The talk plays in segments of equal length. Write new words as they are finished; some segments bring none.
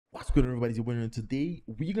What's good, everybody? It's your winner. Today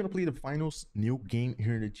we're gonna play the finals new game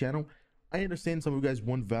here in the channel. I understand some of you guys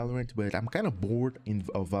want Valorant, but I'm kind of bored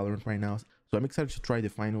of Valorant right now, so I'm excited to try the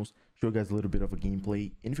finals, show you guys a little bit of a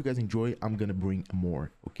gameplay, and if you guys enjoy, I'm gonna bring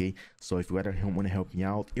more. Okay, so if you guys want to help me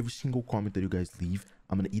out, every single comment that you guys leave,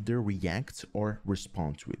 I'm gonna either react or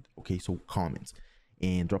respond to it. Okay, so comments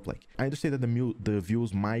and drop like. I understand that the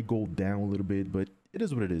views might go down a little bit, but it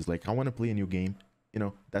is what it is. Like, I want to play a new game, you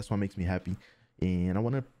know, that's what makes me happy, and I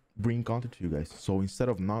want to bring content to you guys. So instead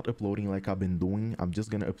of not uploading like I've been doing, I'm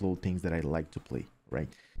just gonna upload things that I like to play, right?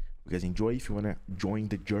 You guys enjoy. If you want to join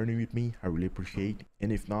the journey with me, I really appreciate,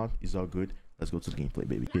 and if not, it's all good. Let's go to the gameplay,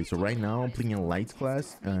 baby. Okay, so right now I'm playing a light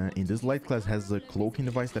class, and this light class has a cloaking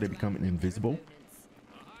device that I become invisible,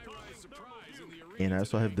 and I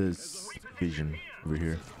also have this vision over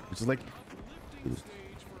here, which is like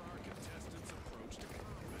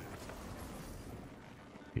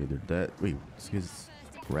okay, they're dead. Wait, this is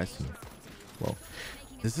resting. Well,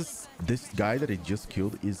 this guy that I just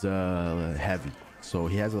killed is heavy, so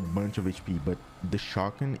he has a bunch of HP, but the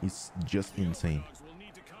shotgun is just insane.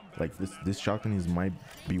 Like, this shotgun might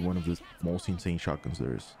be one of the most insane shotguns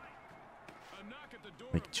there is.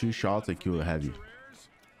 Like, 2 shots I kill a heavy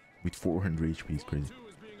with 400 HP. Is crazy.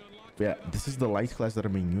 But yeah, this is the light class that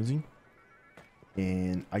I've been using,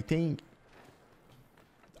 and I think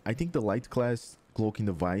the light class cloaking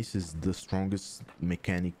device is the strongest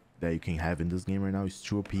mechanic that you can have in this game right now. It's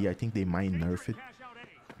too OP. I think they might nerf it,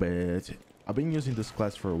 but I've been using this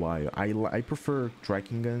class for a while. I prefer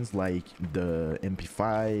tracking guns like the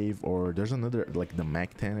MP5, or there's another like the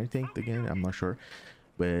Mac 10, I think. Again, I'm not sure,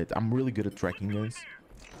 but I'm really good at tracking guns.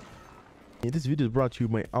 And this video is brought to you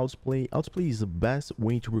by Outplay. Outplay is the best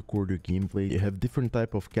way to record your gameplay. You have different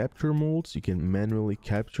type of capture modes. You can manually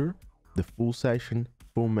capture the full session,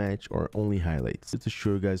 full match, or only highlights. Just to show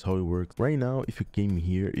you guys how it works. Right now, if you came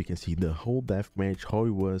here, you can see the whole deathmatch, how it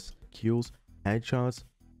was, kills, headshots,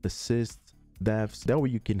 assists, deaths. That way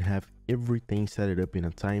you can have everything set it up in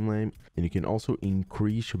a timeline, and you can also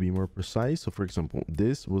increase to be more precise. So for example,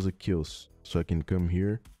 this was a kills, so I can come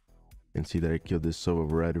here and see that I killed this solo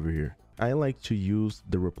right over here. I like to use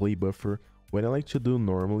the replay buffer. What I like to do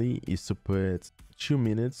normally is to put 2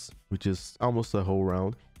 minutes, which is almost a whole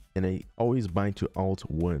round, and I always bind to Alt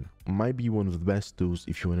 1. Might be one of the best tools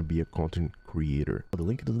if you want to be a content creator. The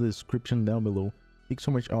link in the description down below. Thanks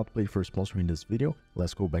so much, Outplay, for sponsoring this video.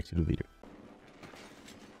 Let's go back to the video.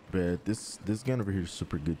 But this gun over here is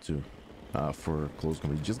super good too, for close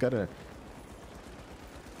combat. You just gotta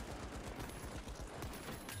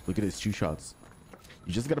look at his 2 shots.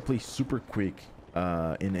 You just gotta play super quick,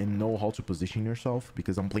 and know how to position yourself,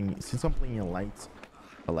 because since I'm playing a light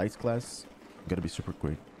class, you gotta be super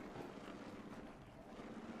quick.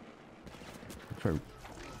 Try.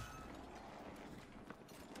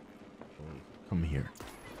 Come here.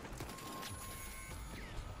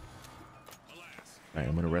 Alright,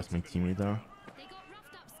 I'm gonna rest my teammate down.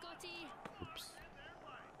 Oops.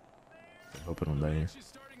 I hope I don't die here.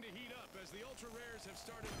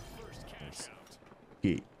 Nice.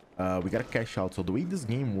 Okay, we gotta cash out. So the way this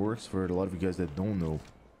game works, for a lot of you guys that don't know,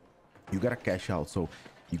 you gotta cash out. So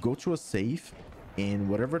you go to a safe, and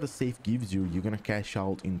whatever the safe gives you, you're gonna cash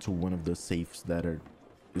out into one of the safes that are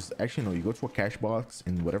actually, no, you go to a cash box,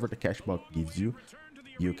 and whatever the cash box gives you,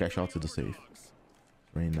 you cash out to the safe.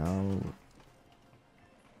 Right now, oh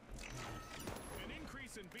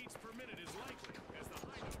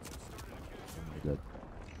my god,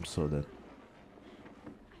 I'm so dead.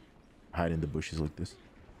 Hide in the bushes like this.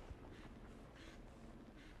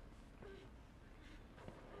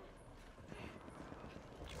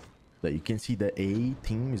 That you can see the A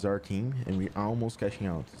team is our team, and we're almost cashing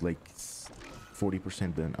out. It's like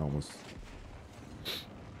 40% done almost.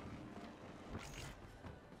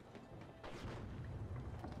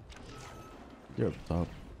 They're up top.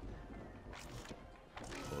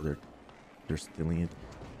 Oh, they're stealing it.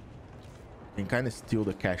 And kind of steal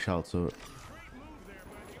the cash out, so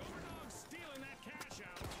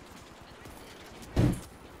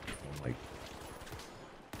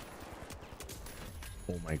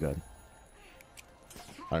oh my god.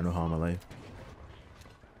 I don't know how I'm alive.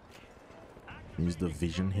 Use the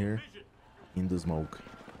vision here in the smoke.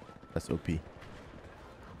 That's OP.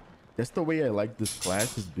 That's the way I like this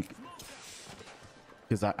class, is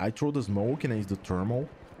because I throw the smoke and I use the thermal.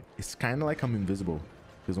 It's kind of like I'm invisible,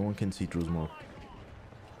 because no one can see through smoke.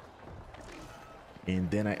 And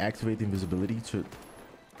then I activate invisibility to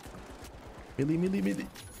melee.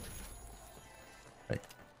 Right.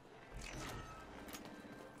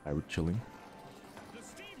 I was chilling.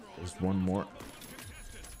 There's one more.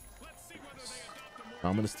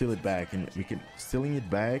 I'm gonna steal it back, and we can stealing it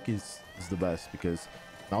back is the best because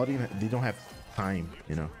now they don't have time,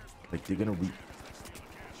 you know, like they're gonna re.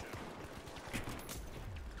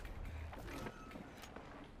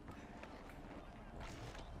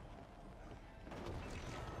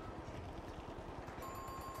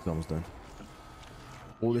 It's almost done.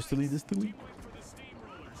 Oh, they're stealing. They're stealing.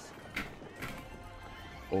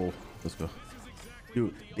 Oh, let's go,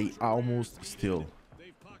 dude. They almost steal.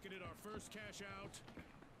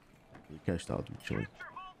 We cashed out. We chilling.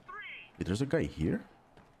 Hey, there's a guy here.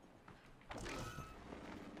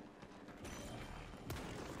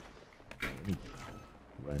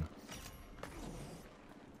 Run.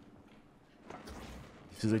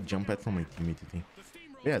 This is a jump pad from my teammate, I think.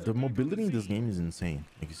 Yeah, the mobility in this game is insane.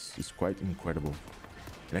 Like, it's quite incredible.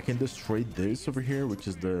 And I can destroy this over here, which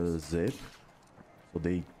is the zip. So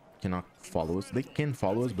they cannot follow us. They can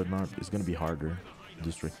follow us, but not. It's gonna be harder to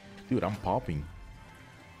destroy. Dude, I'm popping.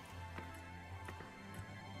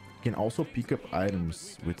 You can also pick up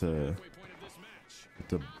items with the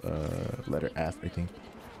letter F, I think.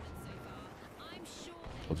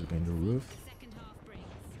 Also going the roof.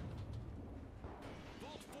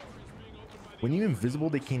 When you're invisible,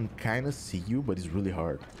 they can kind of see you, but it's really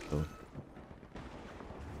hard. So.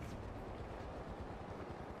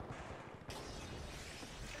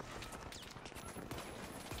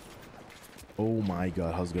 Oh my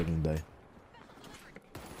god, how's guy gonna die?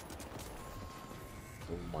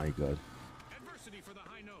 Oh my god.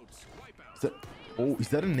 Is that, oh, is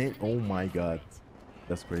that a name? Oh my god.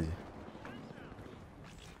 That's crazy.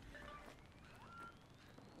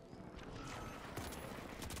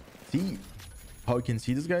 See how you can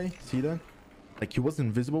see this guy? See that? Like, he was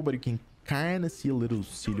invisible, but you can kind of see a little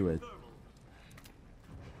silhouette.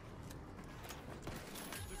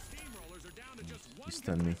 He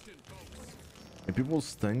stunned me. When people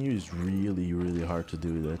stun you, it's really, really hard to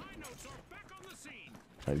do that.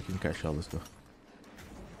 Alright, we can cash out. Let's go.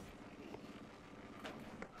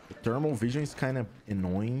 The thermal vision is kind of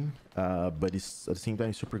annoying, but it's at the same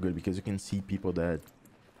time super good because you can see people that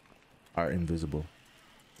are invisible.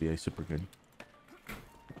 Yeah, super good.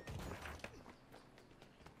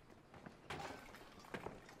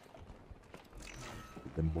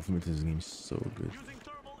 The movement in this game is so good.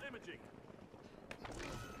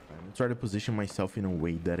 I'm gonna try to position myself in a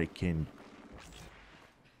way that I can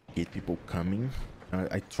get people coming.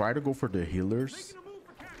 I try to go for the healers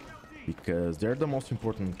because they're the most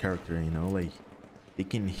important character, you know, like they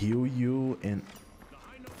can heal you, and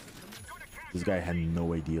this guy had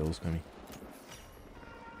no idea I was coming.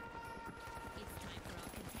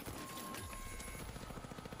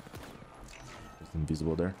 Just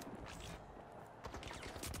invisible there.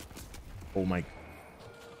 Oh my,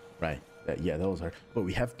 right. Yeah, that was hard. But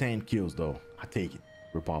we have 10 kills though. I take it.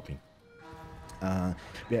 We're popping.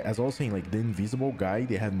 Yeah, as I was saying, like the invisible guy,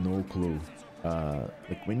 they have no clue.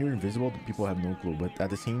 Like when you're invisible, the people have no clue. But at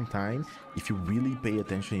the same time, if you really pay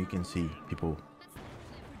attention, you can see people.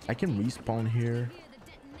 I can respawn here.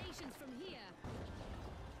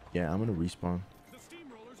 Yeah, I'm gonna respawn.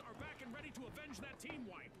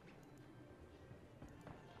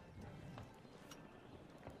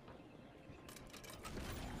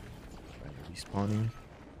 Respawning.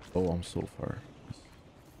 Oh, I'm so far.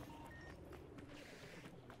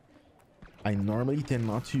 I normally tend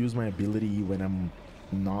not to use my ability when I'm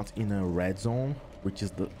not in a red zone, which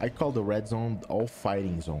is I call the red zone all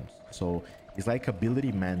fighting zones. So it's like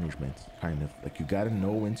ability management, kind of like you gotta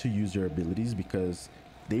know when to use your abilities because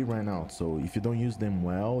they run out. So if you don't use them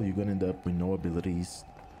well, you're gonna end up with no abilities.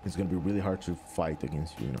 It's gonna be really hard to fight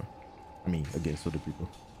against you, you know, I mean against other people.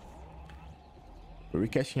 But we're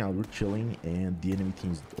cashing out, we're chilling, and the enemy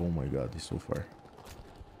team's, oh my god, he's so far.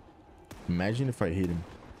 Imagine if I hit him.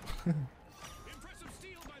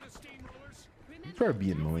 Try to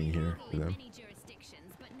be annoying here for them.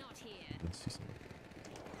 Let's see something.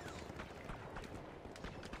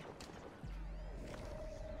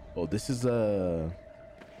 Oh, this is a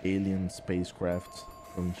alien spacecraft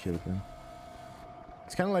from Chilton.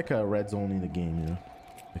 It's kind of like a red zone in the game, you know,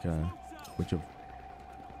 like a bunch of.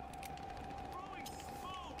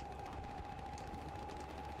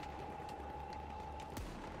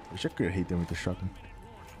 Wish I could hit them with the shotgun.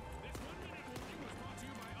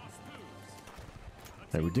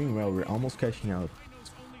 Right, we're doing well. We're almost cashing out.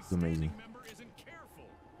 It's amazing.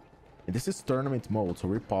 And this is tournament mode, so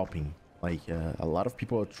we're popping. Like a lot of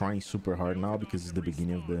people are trying super hard now because it's the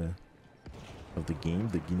beginning of the game,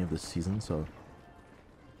 the beginning of the season. So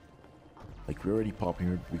like we're already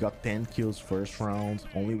popping. We got 10 kills first round,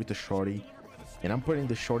 only with the shorty. And I'm putting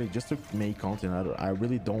the shorty just to make content. I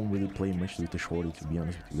really don't play much with the shorty, to be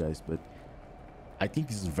honest with you guys, but I think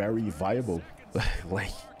this is very viable.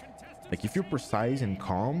 like if you're precise and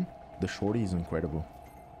calm, the shorty is incredible.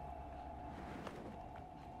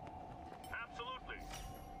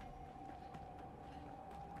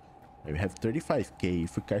 We have 35k.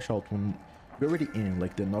 If we cash out one, we're already in.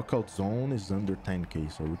 Like the knockout zone is under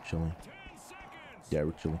 10k, so we're chilling. Yeah,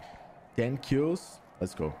 we're chilling. 10 kills.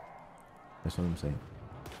 Let's go. That's what I'm saying.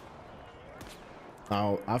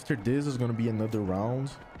 Now, after this is gonna be another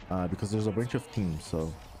round because there's a bunch of teams,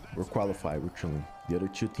 so we're qualified. We're chilling. The other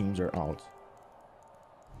 2 teams are out.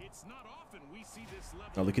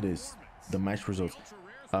 Now look at this. The match results.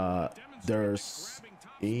 There's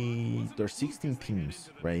 16 teams,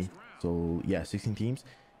 right? So yeah, 16 teams,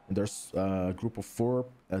 and there's a group of 4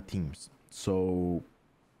 teams. So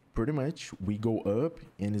pretty much we go up,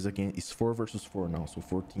 and it's 4 versus 4 now. So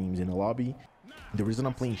 4 teams in a lobby. The reason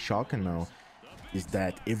I'm playing shotgun now is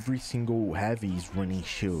that every single heavy is running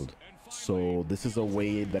shield. So this is a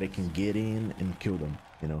way that I can get in and kill them,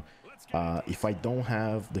 you know. If I don't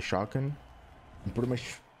have the shotgun, I'm pretty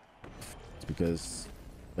much because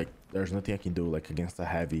like there's nothing I can do like against a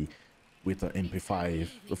heavy with an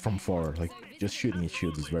MP5 from far. Like just shooting at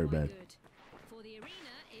shields is very bad.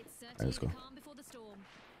 Alright, let's go.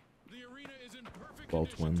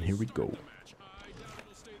 Vault 1, here we go.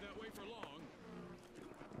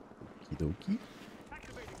 Okie dokie.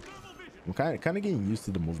 I'm kind of getting used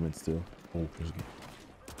to the movement still. Oh, there's good.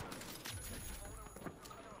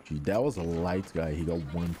 Gee, that was a light guy. He got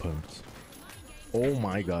 1 punch. Oh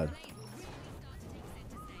my god.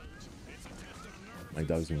 My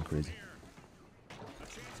dog's going crazy.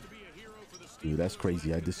 Dude, that's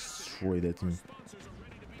crazy. I destroyed that team.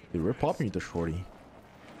 Dude, we're popping with the shorty.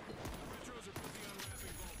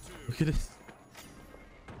 Look at this.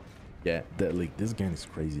 Yeah, that like this gun is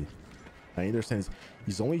crazy. I understand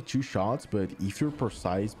it's only 2 shots, but if you're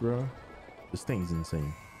precise, bro, this thing is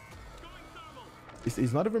insane.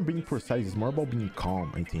 It's not even being precise, it's more about being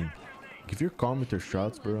calm, I think. If you're calm with your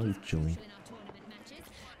shots, bro, you're chilling.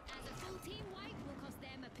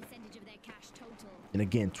 And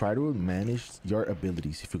again, try to manage your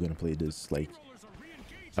abilities if you're gonna play this. Like,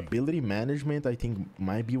 ability management, I think,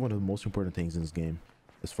 might be one of the most important things in this game,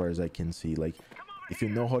 as far as I can see. Like, if you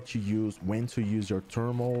know how to use, when to use your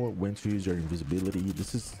thermal, when to use your invisibility,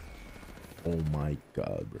 this is... Oh my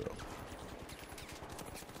god, bro.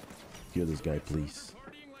 Kill this guy, please.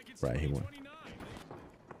 Right, he won.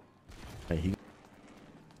 Hey, he...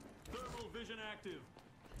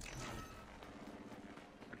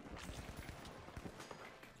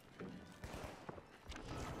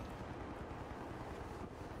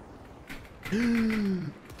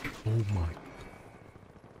 Oh my...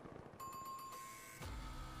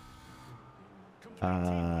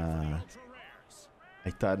 I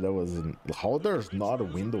thought that was how there's not a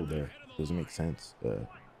window there. Doesn't make sense.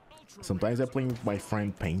 Sometimes I play with my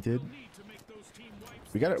friend Painted.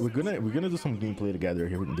 We're gonna do some gameplay together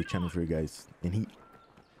here in the channel for you guys, and he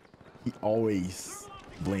always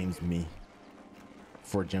blames me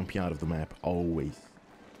for jumping out of the map, always,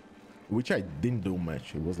 which I didn't do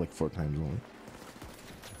much. It was like 4 times only.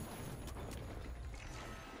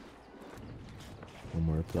 One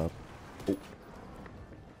more up top. Oh.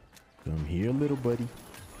 Come here, little buddy.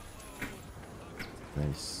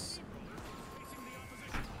 Nice.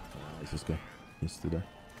 Nice, let's go. Let's do that.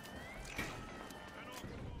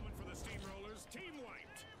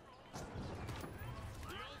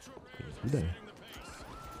 Okay,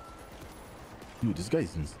 dude, this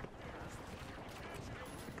guy's in...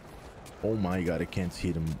 Oh my god, I can't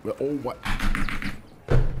hit him. Oh, what?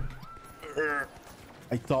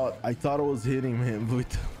 I thought I was hitting him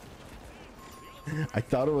with... I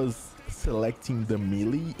thought I was selecting the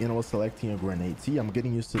melee and I was selecting a grenade. See, I'm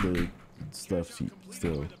getting used to the stuff. See,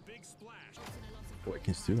 still. Oh, I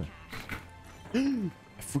can steal it.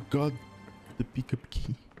 I forgot the pickup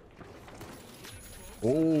key.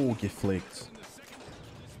 Oh, get flicked.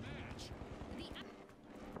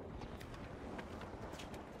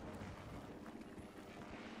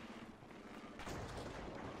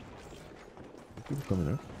 People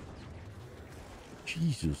coming up.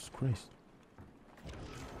 Jesus Christ.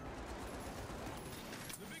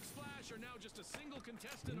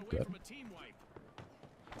 Away from a team wipe.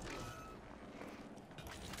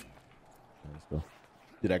 Let's go.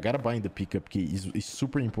 Dude, I gotta bind the pickup key. It's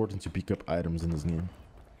super important to pick up items in this game.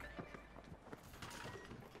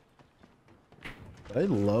 What I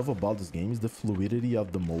love about this game is the fluidity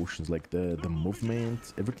of the motions, like the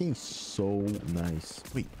movement. Everything is so nice.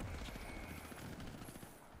 Wait.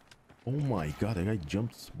 Oh my god, that guy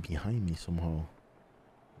jumped behind me somehow.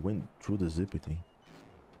 Went through the zippy thing.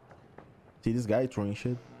 See this guy throwing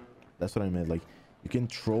shit? That's what I meant. Like, You can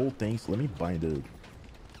throw things. Let me bind it.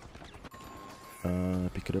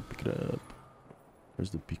 Pick it up, pick it up. Where's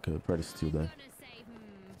the pickup? Try to steal that.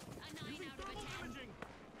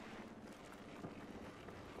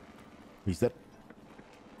 Is that?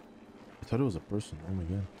 I thought it was a person. Oh my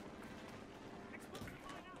god.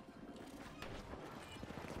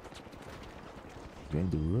 Going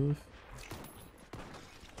the roof.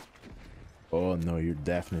 Oh no, you're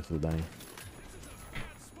definitely dying.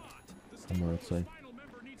 Somewhere outside.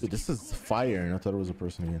 Dude, this is fire, and I thought it was a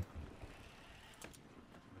person again.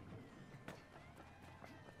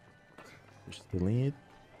 We're stealing it.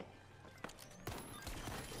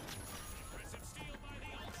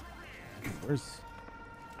 Where's...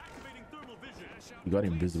 He got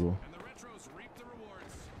invisible.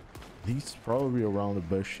 He's probably around the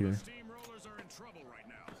bush here.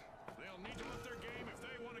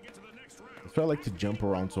 I feel like to jump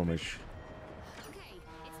around so much. Okay,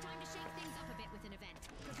 it's time to shake things up a bit with an event.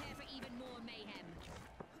 Prepare for even more mayhem.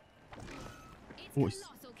 It's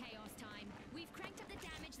colossal chaos time. We've cranked up the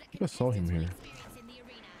damage that I saw him here. experience in the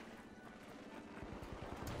arena.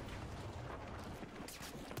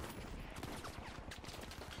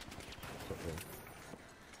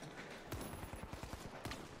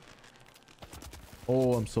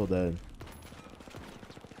 Oh, I'm so dead.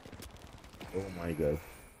 Oh my god.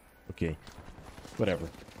 Okay. Whatever.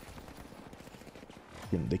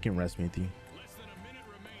 They can rest me, team. Less than a minute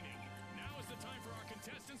remaining. Now is the time for our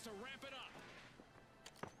contestants to ramp it up.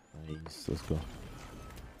 Nice. Let's go.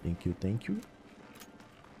 Thank you. Thank you.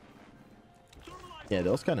 Yeah,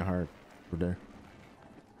 that was kind of hard for there.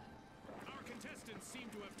 Our contestants seem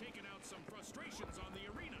to have taken out some frustrations on the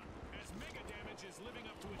arena, as mega damage is living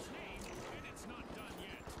up to its name, and it's not done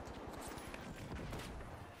yet.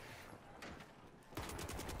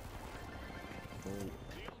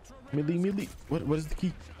 Melee. What is the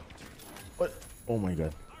key? What? Oh my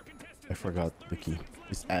god. I forgot the key.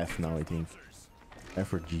 It's F now, I think.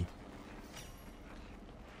 F or G.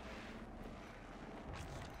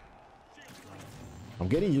 I'm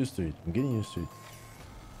getting used to it. I'm getting used to it.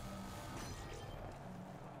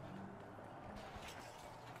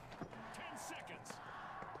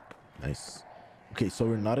 Nice. Okay, so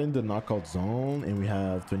we're not in the knockout zone and we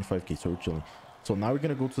have 25k, so we're chilling. So now we're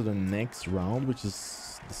gonna go to the next round, which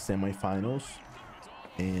is the semi-finals,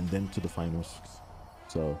 and then to the finals.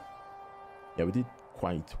 So yeah, we did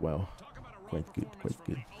quite well. Quite good.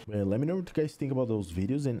 Well, let me know what you guys think about those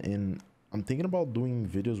videos, and I'm thinking about doing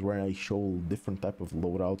videos where I show different type of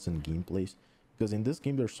loadouts and gameplays, because in this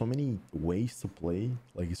game there's so many ways to play.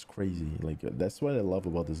 Like, it's crazy. Like, that's what I love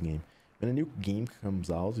about this game. When a new game comes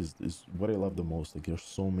out is what I love the most. Like, there's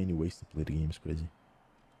so many ways to play the game. It's crazy.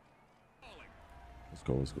 Let's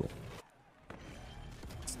go.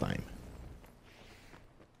 It's time.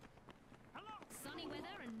 Sunny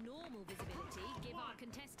weather and normal visibility give our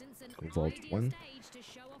contestants an Vault ideal 1. stage to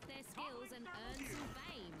show off their skills and earn some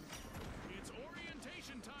fame. It's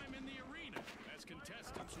orientation time in the arena, as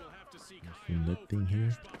contestants will have to seek Nothing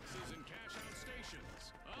here. boxes and cash out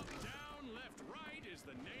stations. Up, down, left, right is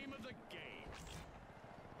the name of the game.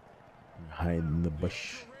 Hide in the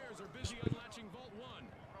bush. Rares are busy unlatching Vault 1.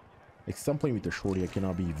 Like, since I'm playing with the shorty,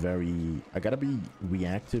 I gotta be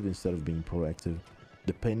reactive instead of being proactive,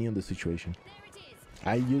 depending on the situation. There it is.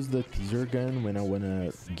 I use the teaser gun when I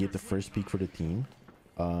wanna get the first pick for the team,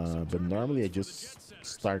 but normally I just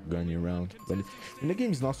start gunning around. When the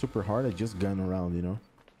game is not super hard, I just gun around, you know.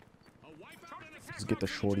 Just get the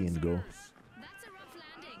shorty and go. That's a rough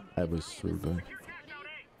landing. I have a sword gun.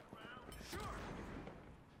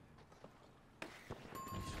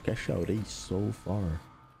 Cash out A so far.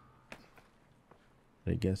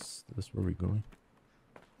 I guess that's where we're going.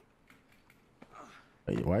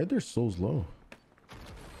 Wait, why are their souls low?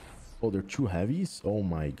 Oh, they're two heavies? Oh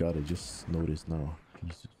my god, I just noticed now.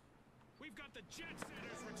 Jesus. We've got the jet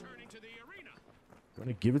setters returning to the arena.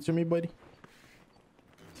 Wanna give it to me, buddy?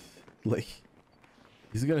 Like,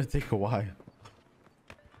 it's gonna take a while.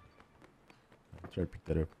 I'll try to pick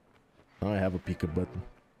that up. Now I have a pick up button.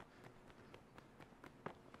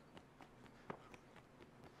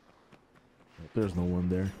 There's no one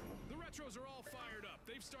there. The retros are all fired up.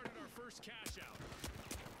 They've started our first cash out.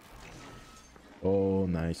 Oh,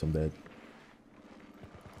 nice. I'm dead.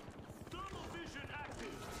 You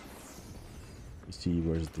see,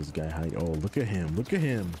 where's this guy hiding? Oh, look at him. Look at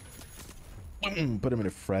him. Put him in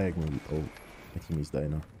a fragment. Oh, my teammate's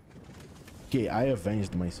dying now. Okay, I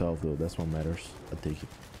avenged myself, though. That's what matters. I take it.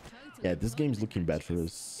 Yeah, this game's looking bad for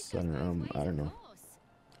us. I don't know.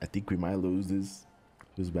 I think we might lose this.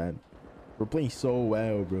 Feels bad. We're playing so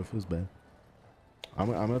well, bro. Feels bad. I'm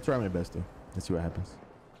gonna try my best, though. Let's see what happens.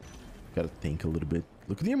 Gotta think a little bit.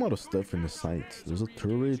 Look at the amount of stuff in the site. There's a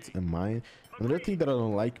turret and mine. Another thing that I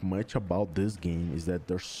don't like much about this game is that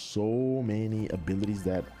there's so many abilities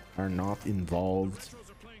that are not involved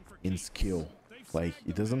in skill. Like,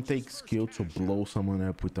 it doesn't take skill to blow someone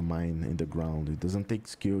up with a mine in the ground. It doesn't take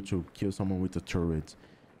skill to kill someone with a turret.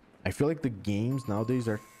 I feel like the games nowadays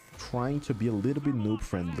are trying to be a little bit noob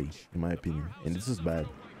friendly, in my opinion, and this is bad.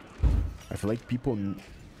 I feel like people,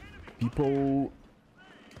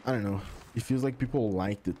 I don't know, it feels like people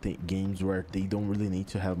like the games where they don't really need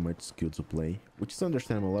to have much skill to play, which is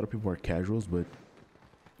understandable. A lot of people are casuals, but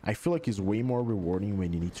I feel like it's way more rewarding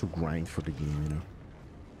when you need to grind for the game, you know.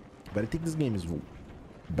 But I think this game is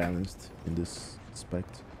balanced in this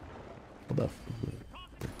aspect. What the fuck?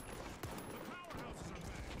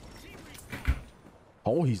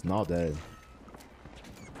 Oh, he's not dead.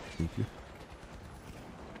 Thank you.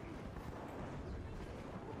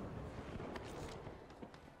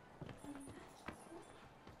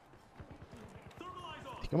 I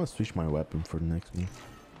think I'm gonna switch my weapon for the next game.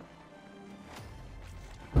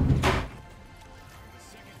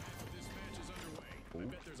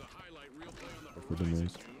 For the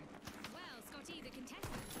noise.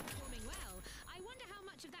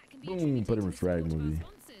 Boom, put him in frag movie.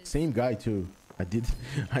 Same guy too. I did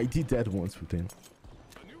that once with him.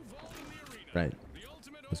 Right.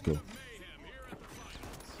 Let's go.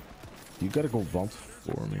 You gotta go vault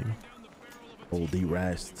for me. Oh, they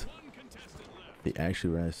rest. They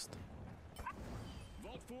actually rest.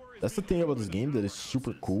 That's the thing about this game that is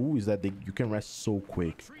super cool, is that you can rest so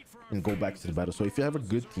quick and go back to the battle. So if you have a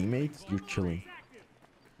good teammate, you're chilling.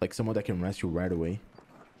 Like someone that can rest you right away.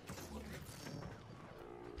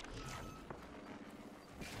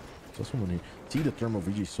 So someone here. See, the thermal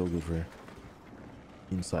VG is so good for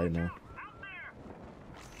inside now.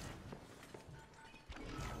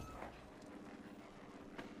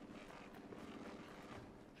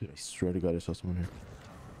 Dude, I swear to God, I saw someone here.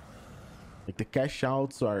 Like, the cash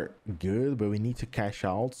outs are good, but we need to cash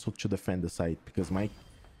out so to defend the site, because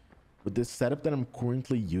with this setup that I'm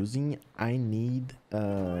currently using, I need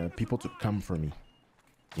people to come for me,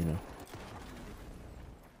 you know.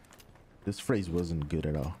 This phrase wasn't good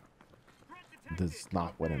at all. That's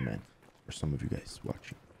not what I meant for some of you guys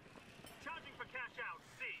watching.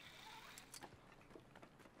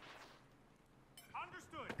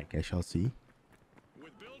 I cash out C.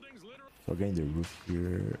 So again, the roof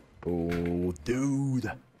here. Oh, dude,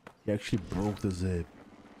 he actually broke the zip.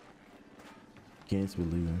 Can't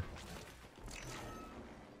believe it.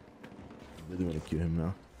 I really want to kill him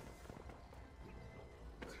now.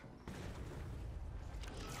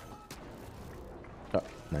 Oh,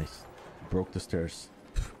 nice. Broke the stairs.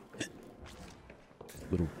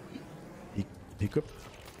 Little hiccup.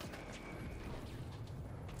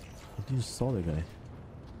 You just saw the guy.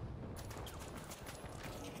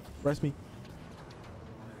 Rest me.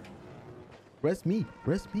 Rest me.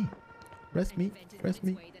 Rest me. Rest me. Rest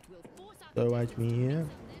me. Don't watch me, yeah.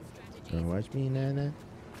 Don't watch me, Nana.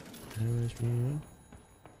 Don't watch me,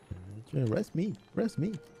 yeah. Rest me. Rest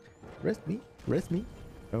me. Rest me. Rest me.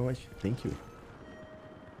 Don't watch. Thank you.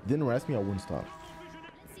 Didn't rest me, I wouldn't stop.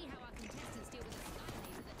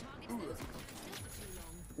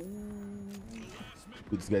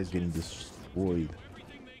 This guy's getting destroyed.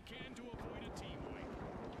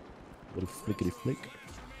 Little flickety flick.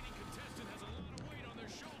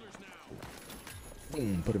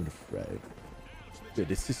 Boom, put him to frag. Dude,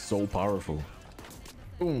 this is so powerful.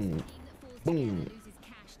 Boom. Boom.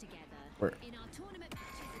 Where?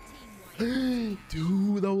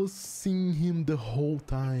 Dude, I was seeing him the whole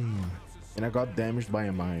time. And I got damaged by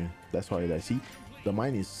a mine. That's why I died. See, the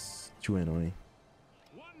mine is too annoying.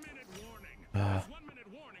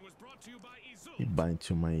 He bind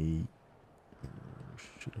to my...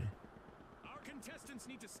 should I?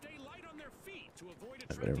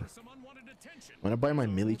 Whatever. When I buy my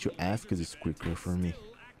melee to F because it's quicker for me.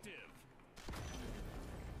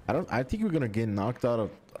 I think we're gonna get knocked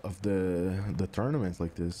out of the tournaments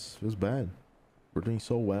like this. It was bad. We're doing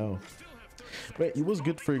so well. But it was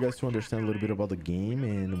good for you guys to understand a little bit about the game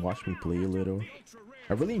and watch me play a little.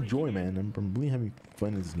 I really enjoy, man. I'm really having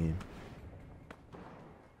fun in this game.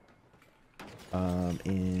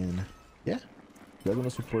 And yeah, you guys wanna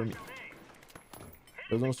support me.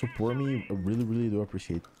 You guys wanna support me? I really do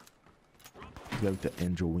appreciate. You got the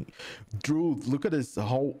angel wing. Dude, look at this,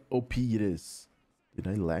 how OP it is. Dude,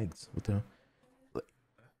 I lagged. What the hell?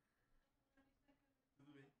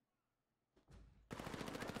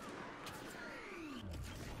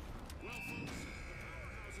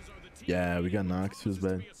 Yeah, we got knocked. Feels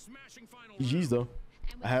bad. GG's though.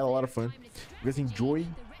 I had a lot of fun. you guys enjoyed,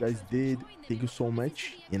 you guys did. Thank you so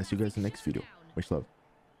much, and I'll see you guys in the next video. Much love.